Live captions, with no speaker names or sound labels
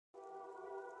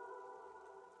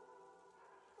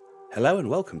Hello and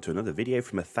welcome to another video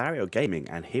from Attribution Gaming,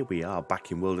 and here we are back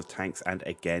in World of Tanks and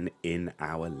again in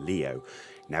our Leo.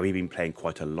 Now we've been playing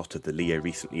quite a lot of the Leo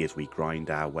recently as we grind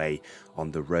our way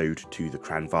on the road to the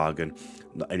Kranwagen.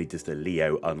 Not only does the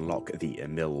Leo unlock the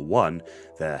Emil 1,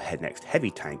 the next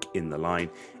heavy tank in the line,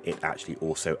 it actually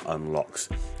also unlocks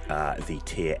the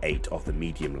tier 8 of the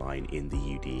medium line in the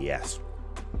UDES.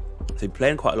 So we're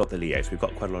playing quite a lot of the Leos. We've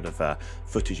got quite a lot of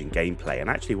footage and gameplay, and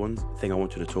actually one thing I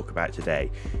wanted to talk about today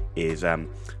is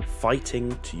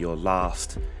fighting to your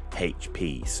last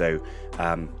HP. So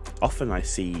often I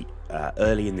see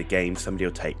early in the game somebody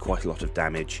will take quite a lot of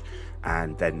damage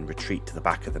and then retreat to the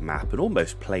back of the map and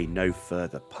almost play no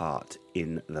further part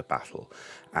in the battle.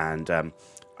 And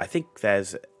I think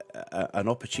there's an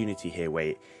opportunity here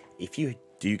where if you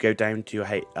do go down to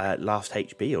your last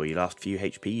HP or your last few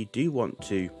HP, you do want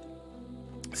to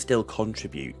still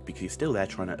contribute, because you're still there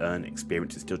trying to earn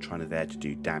experience, you're still trying to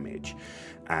do damage,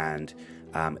 and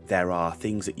there are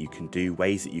things that you can do,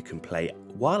 ways that you can play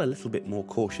while a little bit more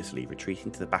cautiously.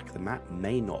 Retreating to the back of the map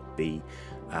may not be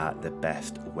the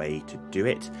best way to do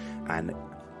it, and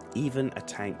even a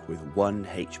tank with 1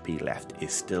 HP left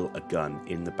is still a gun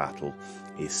in the battle,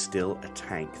 is still a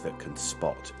tank that can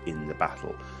spot in the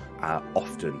battle,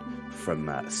 often from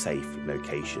safe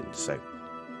locations. So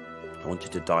I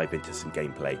wanted to dive into some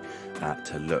gameplay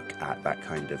to look at that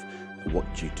kind of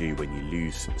what you do when you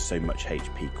lose so much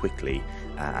HP quickly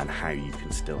and how you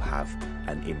can still have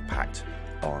an impact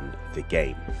on the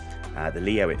game. The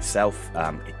Leo itself,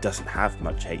 it doesn't have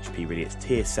much HP really. It's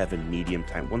tier 7 medium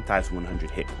tank, 1100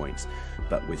 hit points,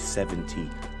 but with 70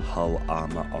 hull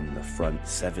armor on the front,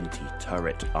 70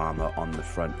 turret armor on the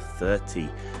front, 30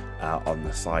 on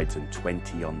the sides and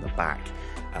 20 on the back.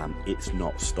 It's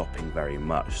not stopping very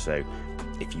much, so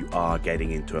if you are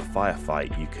getting into a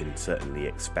firefight, you can certainly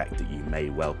expect that you may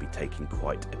well be taking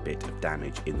quite a bit of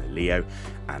damage in the Leo,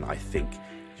 and I think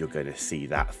you're going to see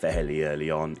that fairly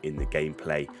early on in the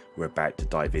gameplay we're about to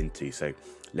dive into. So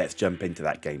let's jump into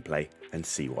that gameplay and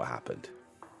see what happened.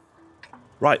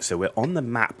 Right, so we're on the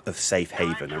map of Safe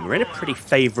Haven, and we're in a pretty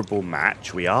favourable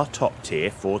match. We are top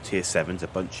tier, 4 tier 7s, a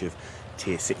bunch of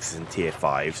tier 6s and tier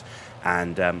 5s,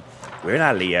 and we're in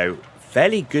our Leo.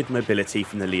 Fairly good mobility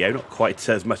from the Leo, not quite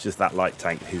as much as that light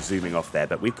tank who's zooming off there,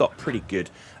 but we've got pretty good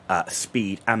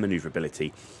speed and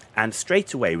manoeuvrability. And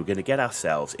straight away we're going to get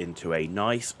ourselves into a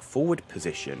nice forward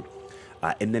position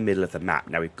in the middle of the map.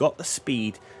 Now we've got the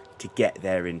speed to get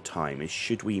there in time, and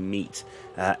should we meet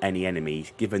any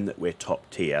enemies, given that we're top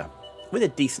tier, with a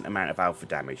decent amount of alpha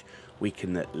damage, we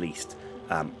can at least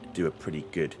do a pretty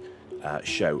good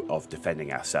show of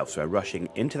defending ourselves. So we're rushing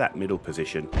into that middle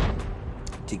position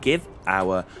to give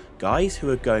our guys who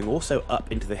are going also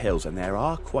up into the hills, and there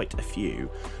are quite a few,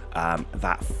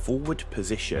 that forward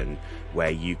position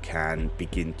where you can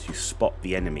begin to spot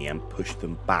the enemy and push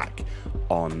them back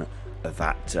on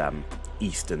that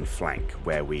eastern flank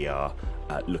where we are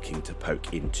looking to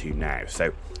poke into now.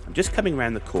 So I'm just coming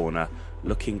around the corner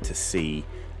looking to see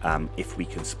if we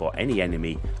can spot any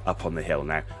enemy up on the hill.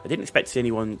 Now I didn't expect to see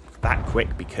anyone that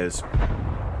quick, because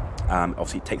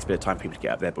obviously it takes a bit of time for people to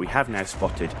get up there, but we have now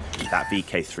spotted that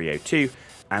VK302,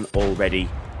 and already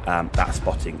that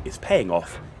spotting is paying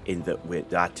off in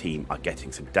that our team are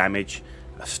getting some damage.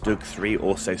 A Stug 3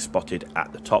 also spotted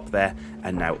at the top there,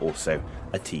 and now also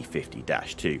a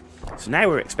T50-2. So now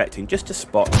we're expecting just to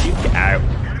spot, duke it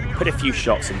out, put a few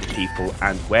shots into people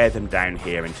and wear them down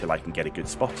here until I can get a good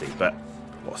spotting. But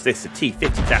what's this? The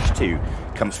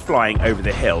T50-2 comes flying over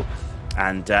the hill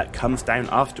and comes down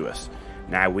after us.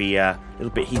 Now he's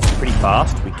pretty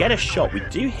fast. We get a shot. We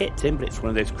do hit him, but it's one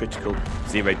of those critical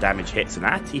 0 damage hits, and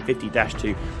our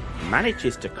T50-2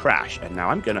 manages to crash. And now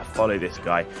I'm going to follow this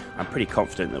guy. I'm pretty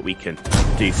confident that we can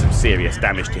do some serious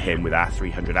damage to him with our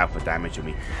 300 alpha damage, and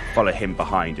we follow him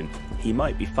behind. And he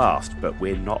might be fast, but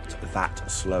we're not that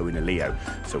slow in a Leo.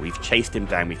 So we've chased him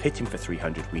down. We've hit him for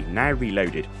 300. We've now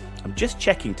reloaded. I'm just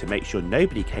checking to make sure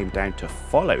nobody came down to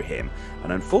follow him,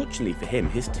 and unfortunately for him,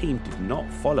 his team did not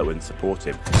follow and support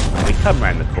him. And we come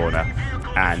around the corner,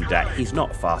 and he's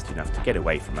not fast enough to get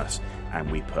away from us,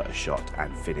 and we put a shot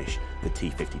and finish the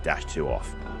T50-2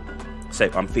 off. So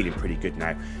I'm feeling pretty good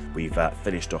now. We've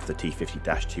finished off the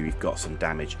T50-2. We've got some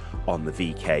damage on the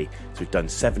VK, so we've done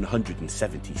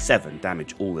 777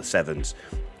 damage, all the 7s,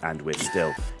 and we're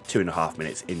still 2.5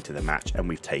 minutes into the match, and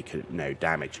we've taken no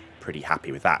damage. Pretty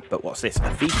happy with that. But what's this? A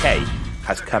VK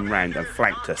has come round and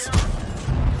flanked us.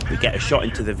 We get a shot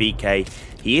into the VK.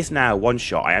 He is now one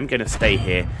shot. I am going to stay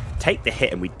here, take the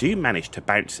hit, and we do manage to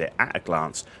bounce it at a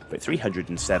glance, but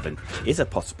 307 is a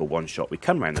possible one shot. We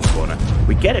come around the corner,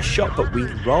 we get a shot, but we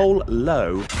roll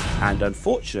low, and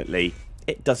unfortunately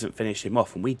it doesn't finish him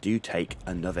off, and we do take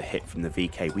another hit from the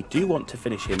VK. We do want to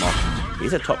finish him off.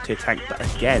 He's a top tier tank,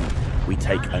 but again, we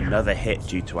take another hit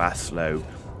due to our slow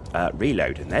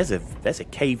reload. And there's a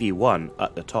KV1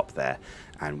 at the top there,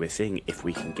 and we're seeing if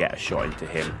we can get a shot into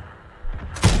him.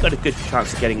 Got a good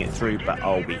chance of getting it through, but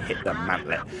oh, we hit the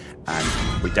mantlet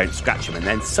and we don't scratch him. And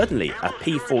then suddenly a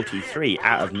P43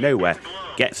 out of nowhere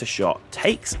gets a shot,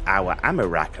 takes our ammo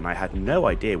rack, and I had no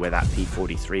idea where that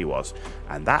P43 was,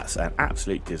 and that's an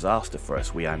absolute disaster for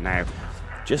us. We are now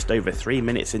just over 3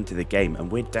 minutes into the game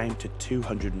and we're down to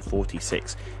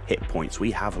 246 hit points.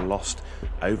 We have lost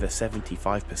over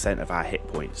 75% of our hit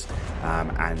points,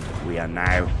 and we are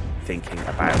now thinking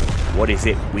about what is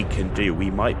it we can do. We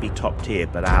might be top tier,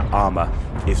 but our armor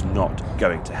is not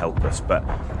going to help us, but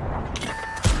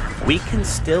we can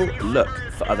still look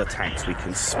for other tanks we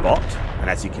can spot,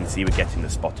 and as you can see, we're getting the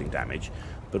spotting damage,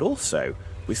 but also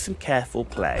with some careful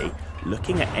play,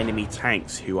 looking at enemy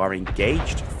tanks who are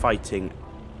engaged fighting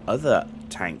other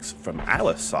tanks from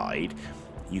our side,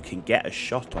 you can get a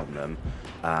shot on them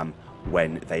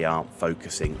when they aren't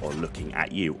focusing or looking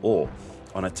at you. Or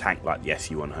on a tank like the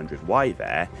SU-100Y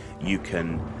there, you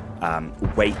can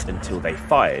wait until they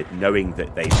fired, knowing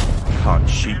that they can't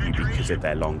shoot you because of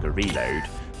their longer reload.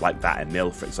 Like that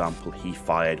Emil, for example, he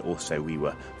fired, also we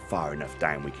were far enough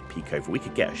down we could peek over. We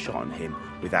could get a shot on him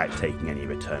without taking any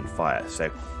return fire. So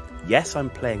yes, I'm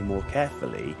playing more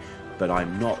carefully, but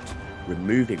I'm not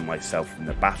removing myself from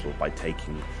the battle by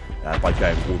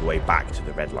going all the way back to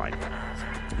the red line.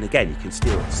 And again, you can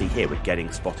still see here we're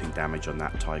getting spotting damage on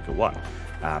that Tiger 1.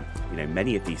 You know,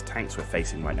 many of these tanks we're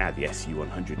facing right now, the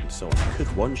SU-100 and so on, could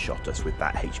one-shot us with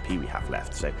that HP we have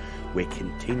left. So we're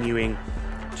continuing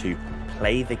to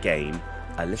play the game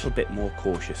a little bit more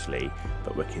cautiously,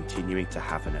 but we're continuing to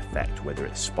have an effect, whether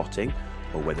it's spotting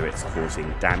or whether it's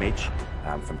causing damage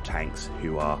from tanks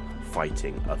who are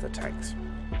fighting other tanks.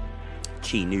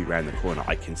 Chi Nu round the corner,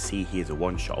 I can see he is a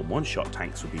one-shot, and one-shot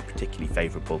tanks would be particularly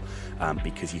favourable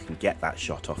because you can get that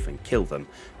shot off and kill them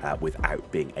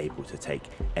without being able to take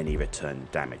any return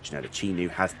damage. Now the Chi Nu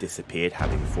has disappeared,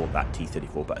 having fought that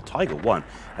T-34, but a Tiger 1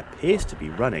 appears to be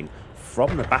running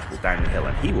from the battle down the hill,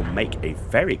 and he will make a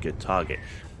very good target.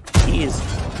 He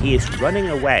is running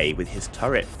away with his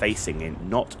turret facing in,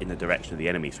 not in the direction of the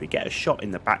enemy, so we get a shot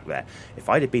in the back there. If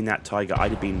I'd have been that Tiger,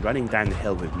 I'd have been running down the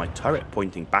hill with my turret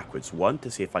pointing backwards, one,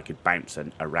 to see if I could bounce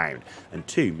around, and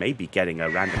two, maybe getting a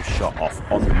random shot off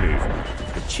on the move.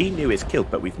 The Chi Nu is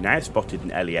killed, but we've now spotted an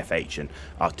LEFH, and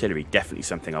artillery, definitely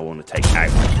something I want to take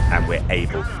out, and we're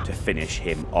able to finish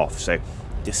him off. So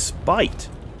despite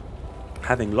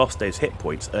having lost those hit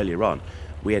points earlier on,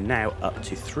 we are now up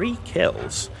to 3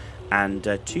 kills and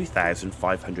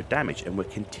 2,500 damage, and we're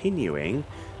continuing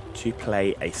to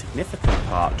play a significant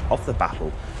part of the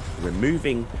battle,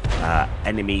 removing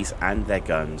enemies and their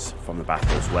guns from the battle,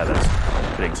 as well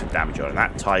as putting some damage on. And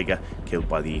that Tiger killed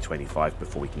by the E25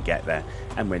 before we can get there,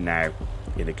 and we're now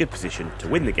in a good position to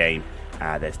win the game.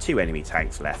 There's 2 enemy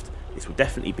tanks left. This will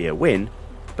definitely be a win,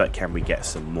 but can we get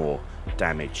some more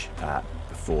damage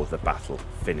before the battle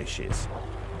finishes?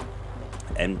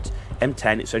 And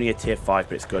M10, it's only a tier 5,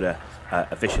 but it's got a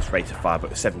vicious rate of fire, but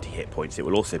with 70 hit points. It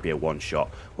will also be a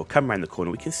one-shot. We'll come around the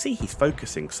corner. We can see he's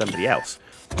focusing somebody else.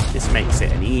 This makes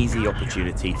it an easy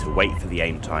opportunity to wait for the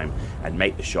aim time and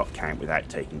make the shot count without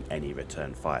taking any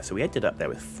return fire. So we ended up there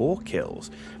with 4 kills,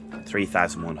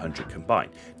 3,100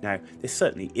 combined. Now, this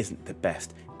certainly isn't the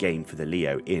best game for the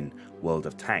Leo in World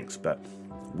of Tanks, but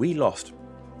we lost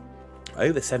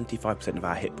over 75% of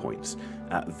our hit points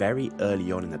very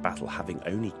early on in the battle, having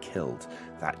only killed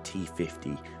that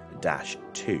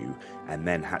T50-2, and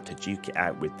then had to duke it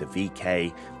out with the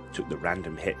VK, took the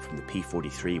random hit from the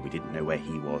P43, we didn't know where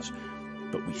he was,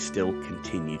 but we still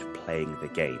continued playing the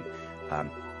game.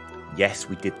 Yes,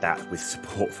 we did that with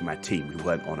support from our team. We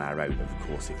weren't on our own, of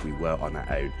course. If we were on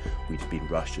our own, we'd have been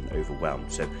rushed and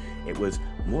overwhelmed. So it was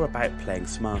more about playing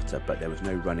smarter, but there was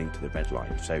no running to the red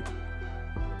line. So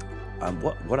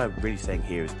what I'm really saying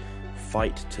here is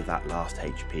fight to that last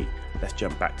HP. Let's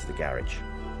jump back to the garage.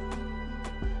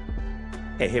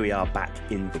 Okay, here we are back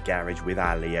in the garage with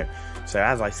our Leo. So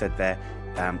as I said there,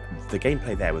 the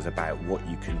gameplay there was about what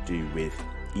you can do with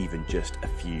even just a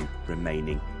few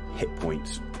remaining hit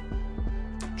points,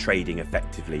 trading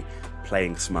effectively,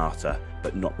 playing smarter,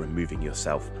 but not removing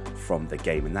yourself from the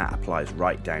game, and that applies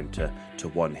right down to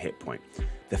 1 hit point.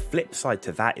 The flip side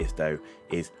to that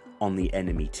is on the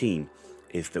enemy team,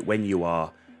 is that when you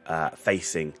are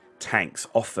facing tanks,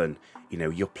 often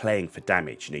you're playing for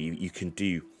damage. You can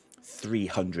do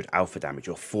 300 alpha damage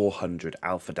or 400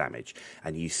 alpha damage,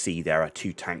 and you see there are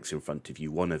 2 tanks in front of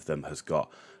you. One of them has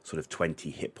got sort of 20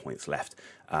 hit points left,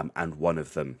 and one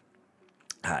of them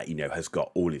you know, has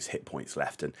got all his hit points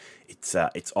left. And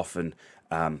it's often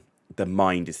the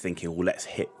mind is thinking, well, let's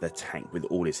hit the tank with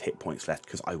all his hit points left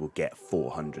because I will get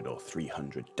 400 or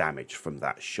 300 damage from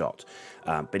that shot.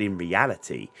 But in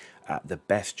reality, the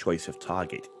best choice of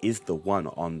target is the one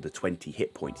on the 20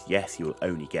 hit points. Yes, you will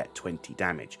only get 20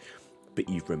 damage, but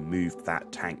you've removed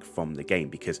that tank from the game,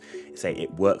 because say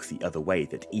it works the other way,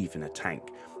 that even a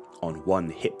tank on 1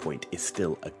 hit point is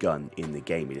still a gun in the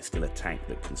game. It is still a tank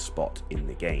that can spot in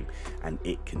the game, and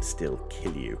it can still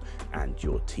kill you and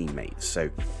your teammates. So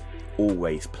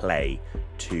always play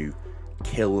to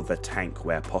kill the tank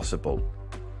where possible.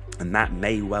 And that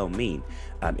may well mean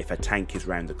if a tank is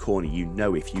round the corner, you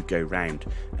know, if you go round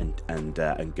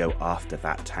and go after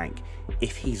that tank,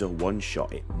 if he's a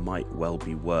one-shot, it might well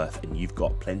be worth, and you've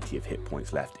got plenty of hit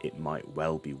points left, it might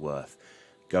well be worth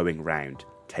going round,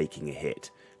 taking a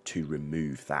hit to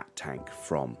remove that tank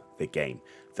from the game.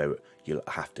 Though you'll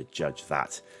have to judge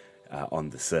that on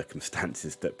the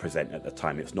circumstances that present at the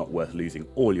time. It's not worth losing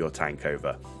all your tank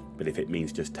over, but if it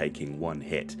means just taking 1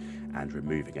 hit and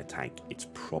removing a tank, it's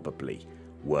probably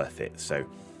worth it. So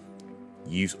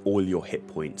use all your hit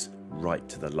points right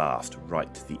to the last,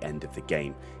 right to the end of the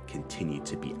game. Continue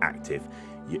to be active.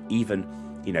 You even,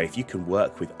 you know, if you can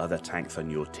work with other tanks on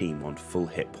your team on full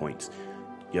hit points,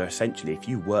 you're essentially, if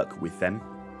you work with them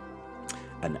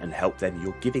and help them,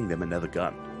 you're giving them another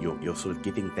gun. You're sort of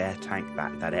giving their tank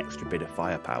that extra bit of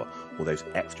firepower, or those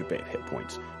extra bit of hit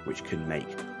points, which can make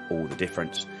all the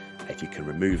difference. If you can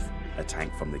remove a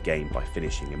tank from the game by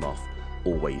finishing him off,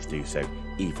 always do so,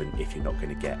 even if you're not going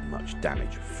to get much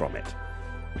damage from it.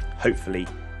 Hopefully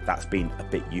that's been a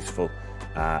bit useful,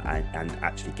 and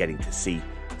actually getting to see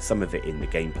some of it in the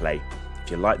gameplay.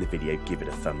 If you liked the video, give it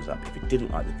a thumbs up. If you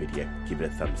didn't like the video, give it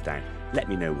a thumbs down. Let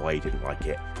me know why you didn't like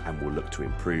it, and we'll look to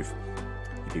improve.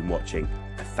 You've been watching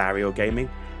Attribution Gaming,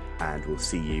 and we'll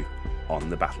see you on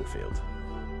the battlefield.